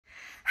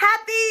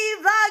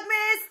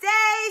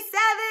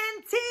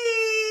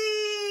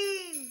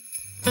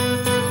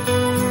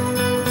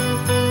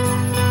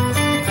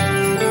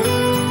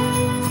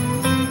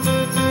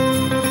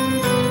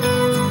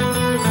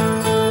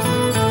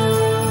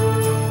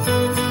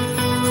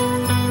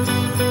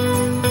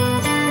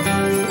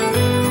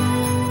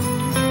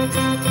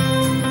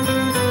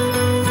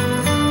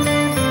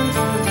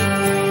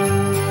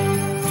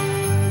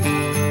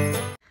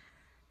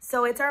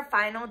our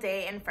final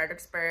day in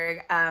Fredericksburg.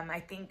 I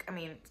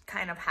mean,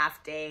 kind of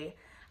half day.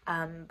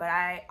 But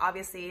I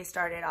obviously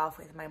started off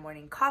with my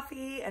morning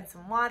coffee and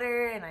some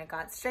water, and I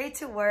got straight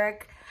to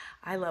work.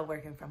 I love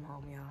working from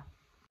home, y'all.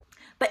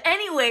 But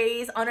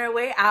anyways, on our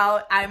way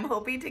out, I'm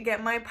hoping to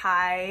get my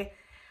pie.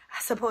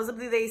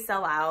 Supposedly they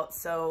sell out,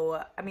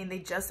 so I mean, they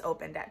just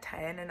opened at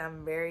 10, and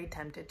I'm very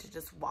tempted to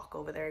just walk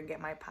over there and get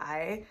my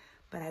pie,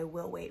 but I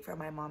will wait for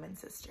my mom and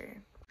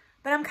sister.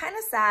 But I'm kind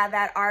of sad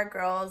that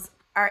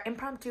our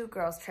impromptu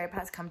girls trip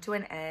has come to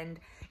an end.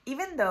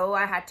 Even though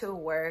I had to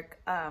work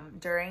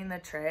during the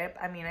trip,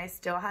 I mean, I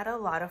still had a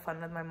lot of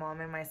fun with my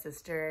mom and my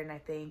sister, and I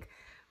think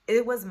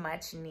it was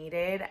much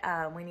needed.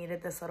 We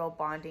needed this little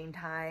bonding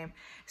time,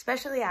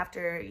 especially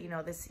after, you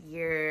know, this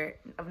year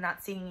of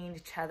not seeing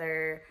each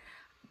other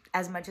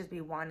as much as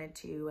we wanted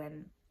to.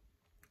 And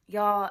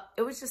y'all,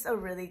 it was just a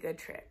really good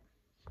trip.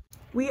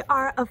 We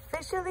are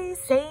officially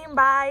saying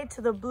bye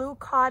to the blue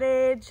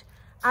cottage.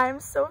 I'm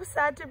so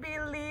sad to be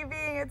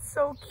leaving. It's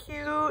so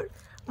cute.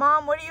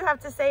 Mom, what do you have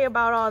to say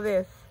about all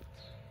this?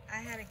 I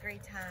had a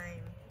great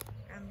time.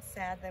 I'm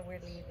sad that we're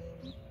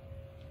leaving.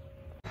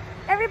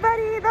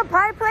 Everybody, the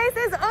pie place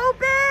is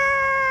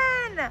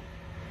open!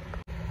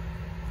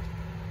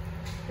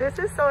 This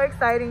is so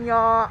exciting,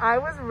 y'all. I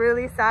was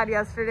really sad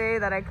yesterday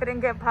that I couldn't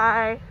get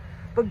pie,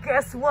 but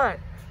guess what?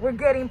 We're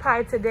getting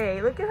pie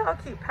today. Look at how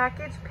cute.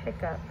 Package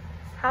pickup.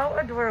 How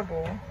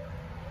adorable.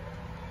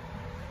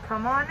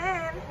 Come on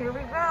in. Here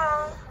we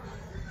go.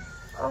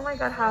 Oh my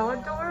God, how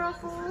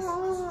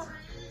adorable.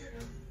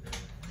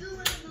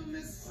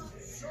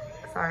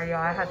 Sorry,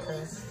 y'all. I had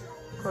to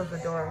close the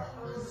door.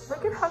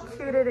 Look at how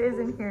cute it is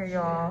in here,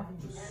 y'all.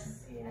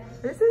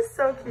 This is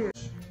so cute.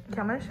 Okay,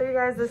 I'm gonna show you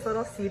guys this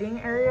little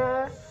seating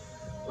area.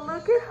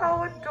 Look at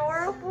how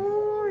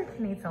adorable. You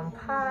can eat some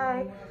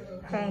pie,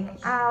 hang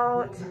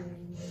out,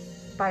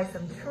 buy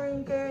some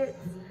trinkets.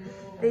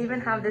 They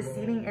even have this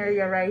seating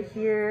area right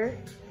here.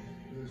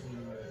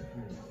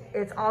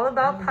 It's all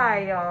about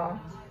pie, y'all.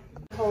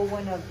 Whole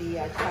one of the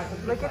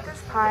chocolate. Look at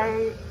this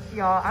pie,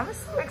 y'all. I'm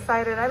so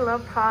excited. I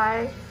love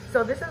pie.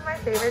 So this is my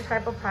favorite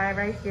type of pie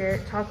right here.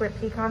 Chocolate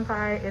pecan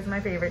pie is my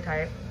favorite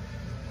type.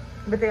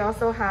 But they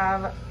also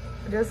have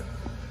just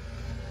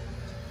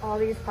all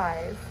these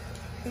pies.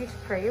 Peach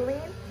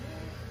praline.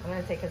 I'm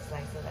gonna take a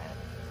slice of that.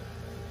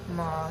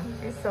 Mom,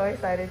 she's so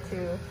excited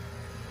too.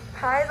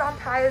 Pies on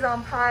pies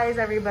on pies,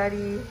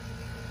 everybody.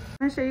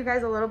 I'm gonna show you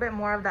guys a little bit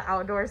more of the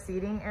outdoor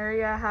seating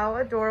area. How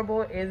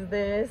adorable is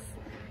this?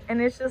 And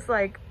it's just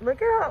like,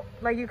 look at how,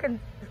 like, you can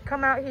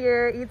come out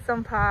here, eat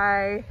some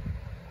pie.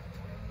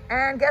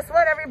 And guess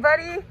what,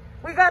 everybody?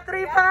 We got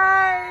 3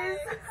 pies.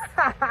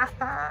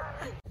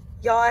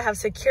 Y'all, I have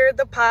secured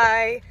the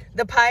pie.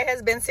 The pie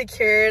has been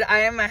secured.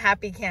 I am a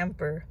happy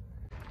camper.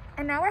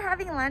 And now we're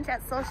having lunch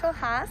at Social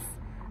House.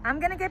 I'm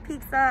gonna get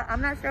pizza.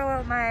 I'm not sure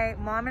what my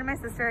mom and my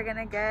sister are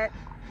gonna get,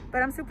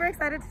 but I'm super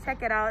excited to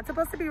check it out. It's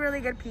supposed to be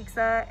really good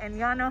pizza, and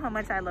y'all know how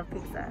much I love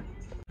pizza.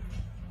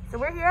 So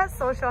we're here at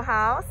Social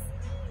House.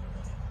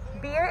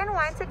 Beer and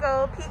wine to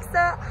go,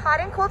 pizza, hot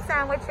and cold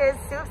sandwiches,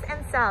 soups,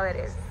 and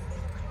salads.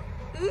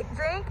 Eat,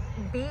 drink,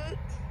 be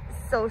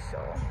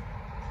social.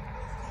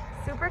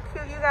 Super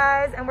cute, you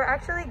guys. And we're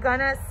actually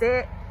gonna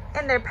sit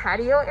in their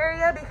patio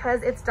area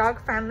because it's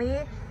dog friendly.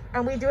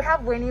 And we do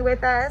have Winnie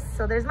with us.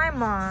 So there's my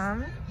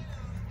mom.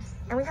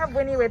 And we have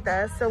Winnie with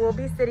us. So we'll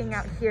be sitting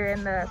out here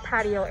in the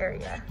patio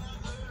area.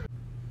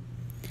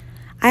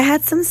 I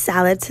had some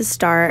salad to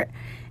start,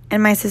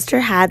 and my sister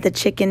had the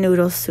chicken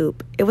noodle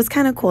soup. It was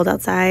kind of cold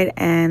outside,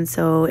 and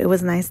so it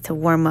was nice to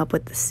warm up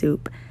with the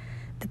soup.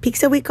 The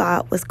pizza we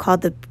got was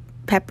called the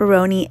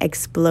Pepperoni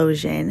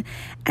Explosion,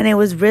 and it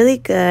was really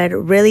good,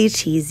 really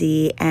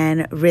cheesy,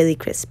 and really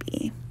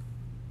crispy.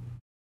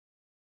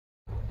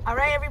 All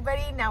right,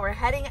 everybody, now we're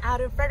heading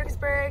out of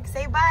Fredericksburg.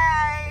 Say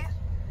bye.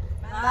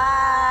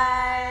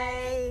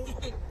 Bye.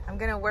 I'm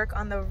gonna work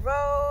on the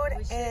road,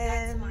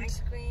 and some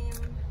ice cream.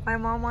 My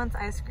mom wants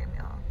ice cream,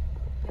 y'all.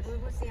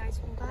 What's the ice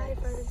cream? Bye,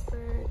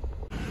 Fredericksburg.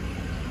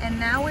 And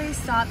now we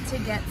stopped to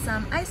get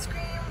some ice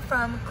cream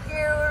from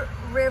Clear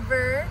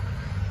River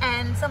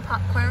and some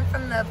popcorn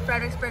from the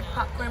Fredericksburg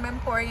Popcorn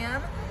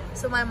Emporium.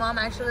 So my mom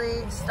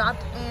actually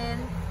stopped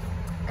in,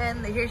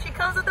 and here she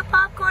comes with the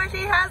popcorn.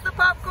 She has the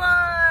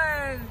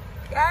popcorn.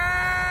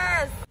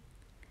 Yes.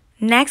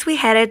 Next, we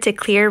headed to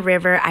Clear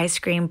River Ice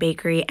Cream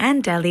Bakery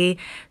and Deli.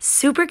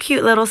 Super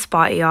cute little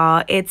spot,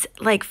 y'all. It's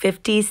like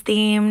 50s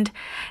themed,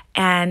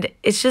 and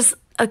it's just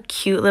a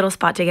cute little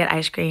spot to get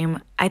ice cream.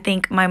 I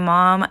think my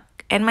mom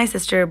and my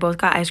sister both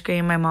got ice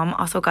cream. My mom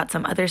also got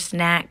some other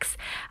snacks.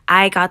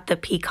 I got the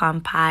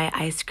pecan pie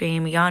ice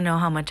cream. Y'all know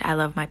how much I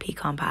love my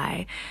pecan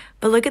pie.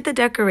 But look at the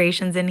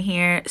decorations in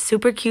here.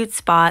 Super cute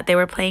spot. They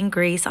were playing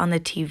Grace on the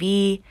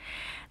TV.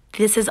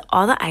 This is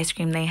all the ice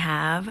cream they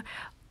have.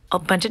 A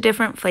bunch of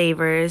different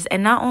flavors,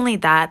 and not only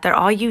that, they're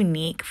all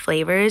unique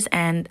flavors,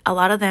 and a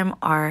lot of them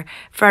are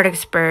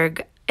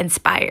Fredericksburg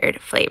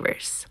inspired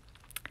flavors.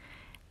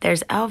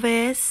 There's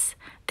Elvis,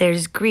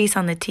 there's Grease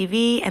on the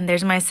TV, and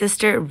there's my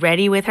sister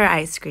ready with her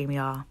ice cream,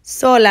 y'all.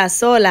 Sola,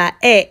 sola,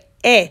 eh.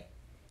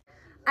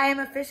 I I am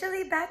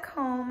officially back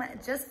home,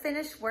 just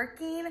finished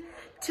working,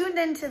 tuned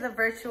into the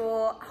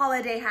virtual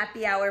holiday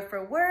happy hour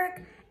for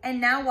work,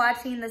 and now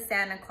watching the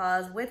Santa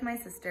Claus with my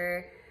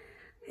sister.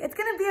 It's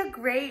gonna be a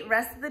great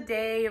rest of the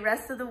day,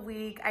 rest of the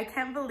week. I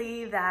can't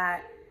believe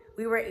that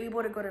we were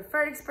able to go to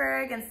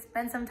Fredericksburg and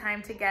spend some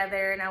time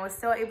together, and I was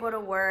still able to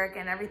work,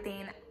 and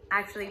everything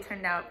actually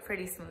turned out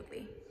pretty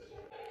smoothly.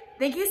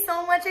 Thank you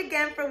so much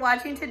again for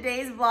watching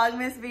today's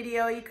Vlogmas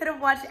video. You could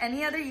have watched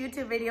any other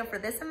YouTube video for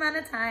this amount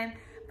of time,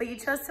 but you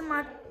chose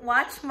to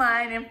watch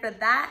mine, and for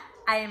that,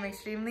 I am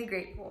extremely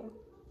grateful.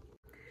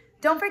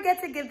 Don't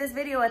forget to give this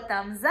video a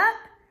thumbs up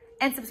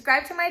and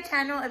subscribe to my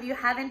channel if you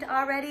haven't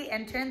already,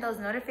 and turn those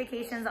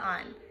notifications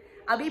on.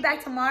 I'll be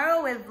back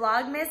tomorrow with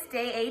Vlogmas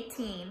Day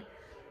 18.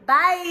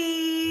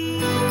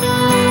 Bye!